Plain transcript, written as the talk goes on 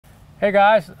Hey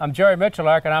guys, I'm Jerry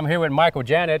Miculek and I'm here with Michael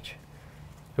Janich,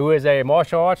 who is a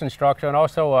martial arts instructor and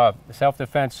also a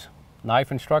self-defense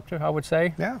knife instructor, I would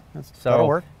say. Yeah, that'll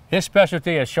work. His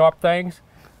specialty is sharp things.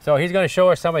 So he's going to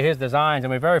show us some of his designs,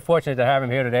 and we're very fortunate to have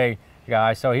him here today,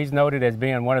 guys. So he's noted as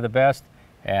being one of the best,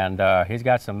 and he's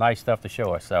got some nice stuff to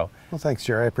show us. So, well, thanks,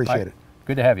 Jerry. I appreciate it.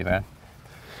 Good to have you, man.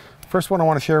 First one I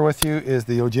want to share with you is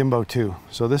the Yojimbo 2.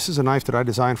 So this is a knife that I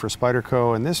designed for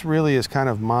Spyderco, and this really is kind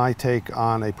of my take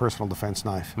on a personal defense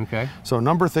knife. Okay. So a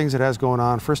number of things it has going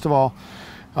on. First of all,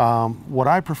 what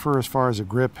I prefer as far as a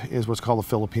grip is what's called a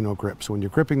Filipino grip. So when you're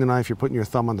gripping the knife, you're putting your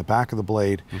thumb on the back of the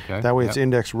blade. Okay. That way it's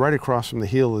indexed right across from the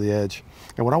heel of the edge.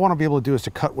 And what I want to be able to do is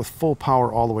to cut with full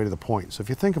power all the way to the point. So if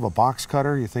you think of a box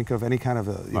cutter, you think of any kind of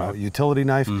a utility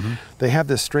knife, they have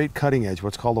this straight cutting edge,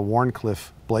 what's called a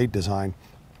Wharncliffe blade design,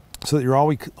 so that you're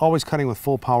always cutting with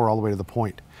full power all the way to the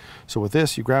point. So with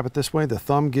this, you grab it this way, the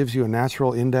thumb gives you a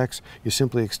natural index, you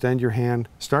simply extend your hand,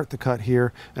 start the cut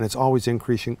here, and it's always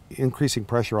increasing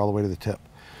pressure all the way to the tip.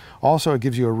 Also, it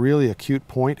gives you a really acute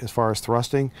point as far as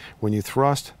thrusting. When you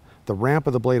thrust, the ramp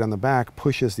of the blade on the back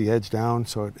pushes the edge down,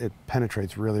 so it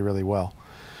penetrates really, really well.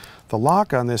 The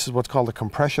lock on this is what's called a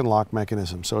compression lock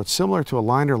mechanism. So it's similar to a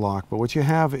liner lock, but what you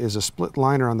have is a split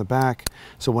liner on the back.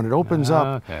 So when it opens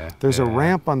up, there's a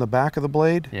ramp on the back of the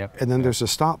blade, and then there's a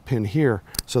stop pin here.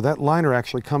 So that liner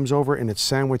actually comes over and it's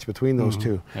sandwiched between those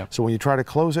two. So when you try to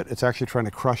close it, it's actually trying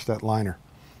to crush that liner.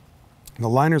 The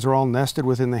liners are all nested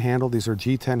within the handle. These are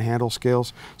G10 handle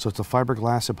scales, so it's a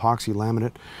fiberglass epoxy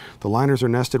laminate. The liners are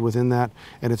nested within that,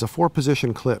 and it's a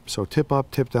 4-position clip, so tip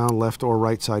up, tip down, left or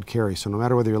right side carry. So no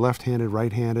matter whether you're left-handed,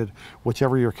 right-handed,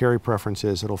 whichever your carry preference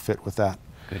is, it'll fit with that.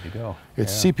 Good to go.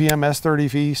 It's CPM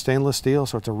S30V stainless steel,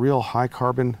 so it's a real high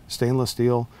carbon stainless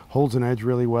steel, holds an edge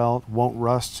really well, won't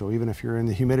rust, so even if you're in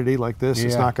the humidity like this,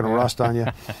 it's not going to rust on you.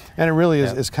 And it really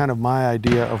is kind of my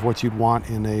idea of what you'd want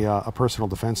in a personal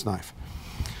defense knife.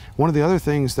 One of the other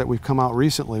things that we've come out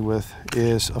recently with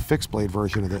is a fixed blade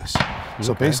version of this.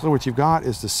 So basically what you've got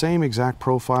is the same exact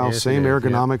profile, same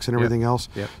ergonomics and everything else.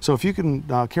 So if you can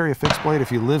carry a fixed blade,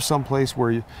 if you live someplace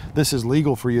where this is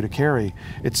legal for you to carry,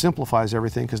 it simplifies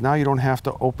everything, because now you don't have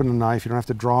to open the knife, you don't have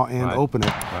to draw and open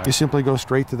it. You simply go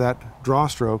straight to that draw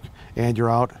stroke and you're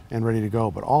out and ready to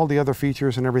go. But all the other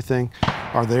features and everything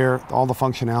are there, all the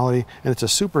functionality, and it's a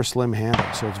super slim handle,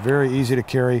 so it's very easy to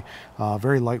carry,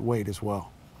 very lightweight as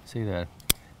well. See that?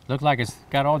 Looks like it's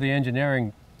got all the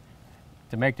engineering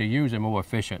to make the user more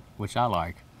efficient, which I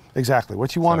like. Exactly.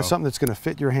 What you want is something that's going to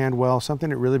fit your hand well,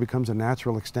 something that really becomes a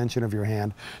natural extension of your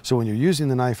hand. So when you're using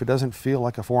the knife, it doesn't feel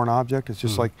like a foreign object. It's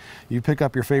just like you pick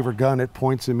up your favorite gun, it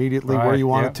points immediately where you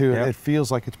want it to, and it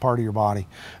feels like it's part of your body.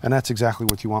 And that's exactly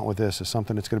what you want with this, is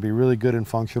something that's going to be really good and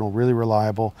functional, really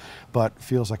reliable, but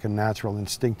feels like a natural,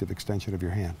 instinctive extension of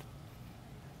your hand.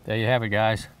 There you have it,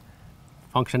 guys.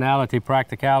 Functionality,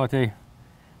 practicality,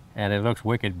 and it looks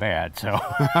wicked bad, so.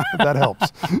 That helps.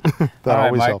 That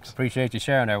always Mike, helps. Appreciate you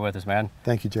sharing that with us, man.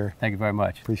 Thank you, Jerry. Thank you very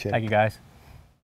much. Appreciate it. Thank you, guys.